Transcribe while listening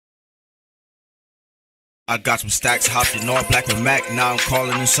I got some stacks, hopped in all black with Mac, now I'm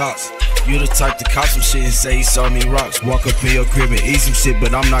calling in shots. You the type to cop some shit and say he saw me rocks. Walk up in your crib and eat some shit,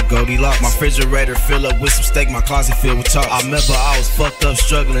 but I'm not Goldilocks. My refrigerator fill up with some steak, my closet filled with chalk. I remember I was fucked up,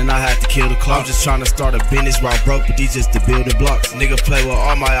 struggling, I had to kill the clock. I'm just trying to start a business where I broke, but these just the building blocks. Nigga play with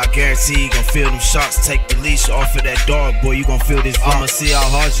Almighy, I guarantee he gon' feel them shots. Take the leash off of that dog, boy, you gon' feel this vibe. I'ma see how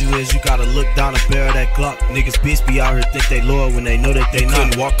hard you is, you gotta look down the barrel of that Glock. Niggas bitch be out here think they loyal when they know that they not.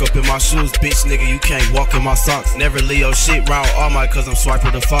 Couldn't walk up in my shoes, bitch nigga, you can't walk in my socks. Never leave your shit round Almighy cause I'm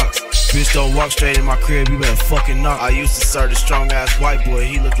swiping the fox. Bitch don't walk straight in my crib, you better fucking knock. I used to serve a strong ass white boy,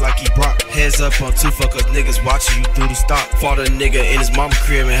 he look like he Brock. Heads up on 2 cause niggas watching you through the stock. Fought a nigga in his mama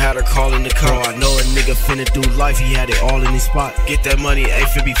crib and had her calling the car. Bro, I know a nigga finna do life, he had it all in his spot. Get that money, ain't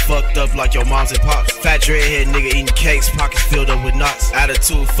finna be fucked up like your moms and pops. Fat dreadhead nigga eating cakes, pockets filled up with knots.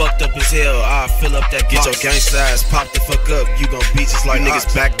 Attitude fucked up as hell, I fill up that box. Get your gangsta ass, pop the fuck up, you gon' beat just like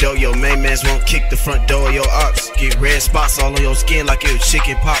niggas back door. Your main mans won't kick the front door of your ops. Get red spots all on your skin like it was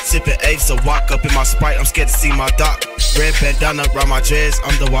chicken pot. Sippin' apes, so walk up in my Sprite, I'm scared to see my doc. Red bandana round my dreads,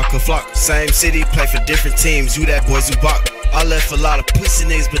 I'm the Walker Flock. Same city, play for different teams, you that boy Zubak. I left a lot of pussy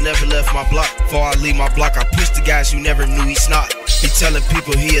niggas, but never left my block. Before I leave my block, I push the guys you never knew he snot. He telling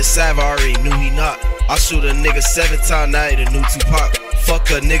people he a sav, I already knew he not. I shoot a nigga 7 times, now he the new Tupac. Fuck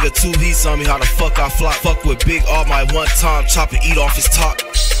a nigga 2, he saw me how the fuck I flop. Fuck with Big Almighy 1 time, chop and eat off his top.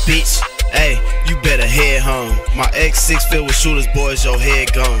 Bitch, ayy, you better head home. My X6 filled with shooters, boys, your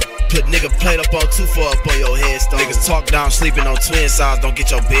head gone. Put nigga plate up on 2 for up on your headstone. Niggas talk down, sleeping on twin sides, don't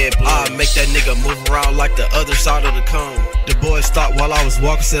get your bed blown. I make that nigga move around like the other side of the cone. The boys stopped while I was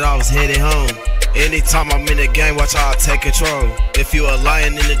walking, said I was headed home. Anytime I'm in the game, watch how I take control. If you a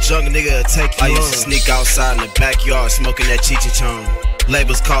lion in the jungle, nigga, it'll take you I used to sneak outside in the backyard, smoking that Cheech and Chong.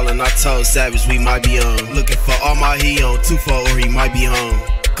 Labels calling, I told Savage we might be on. Looking for Almighy, he on 2-4 or he might be home.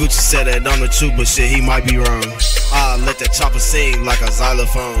 Gucci said that I'm the truth, but shit, he might be wrong. I let that chopper sing like a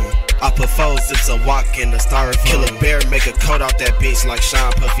xylophone. I put 4 zips of walk in the styrofoam. Kill a bear, make a coat out that bitch like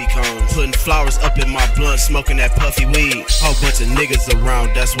Sean Puffy Cone. Putting flowers up in my blunt, smoking that puffy weed. Whole bunch of niggas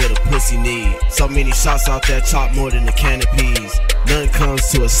around, that's what a pussy need. So many shots out that chop, more than a can of peas. None comes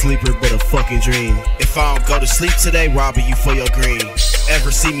to a sleeper but a fucking dream. If I don't go to sleep today, robbing you for your green.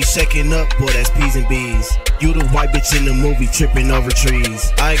 Ever see me shaking up, boy, that's P's and B's. You the white bitch in the movie tripping over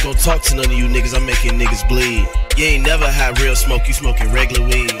trees. I ain't gon' talk to none of you niggas, I'm making niggas bleed. You ain't never had real smoke, you smoking regular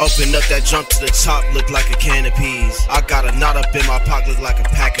weed. Open up that junk to the top, look like a can of peas. I got a knot up in my pocket, look like a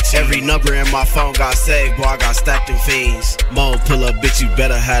pack of cheese. Every number in my phone got saved, boy, I got stacked in fiends. Mom, pull up, bitch, you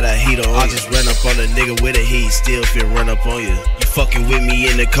better have that heat on. I just ran up on a nigga with a heat, still feel run up on you. You fucking with me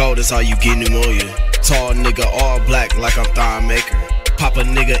in the cold, that's how you get pneumonia. Tall nigga, all black, like I'm Thigh Maker. Pop a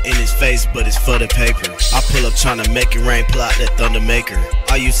nigga in his face, but it's for the paper. I pull up tryna make it rain, pull out that Thunder Maker.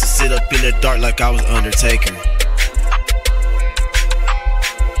 I used to sit up in the dark like I was Undertaker.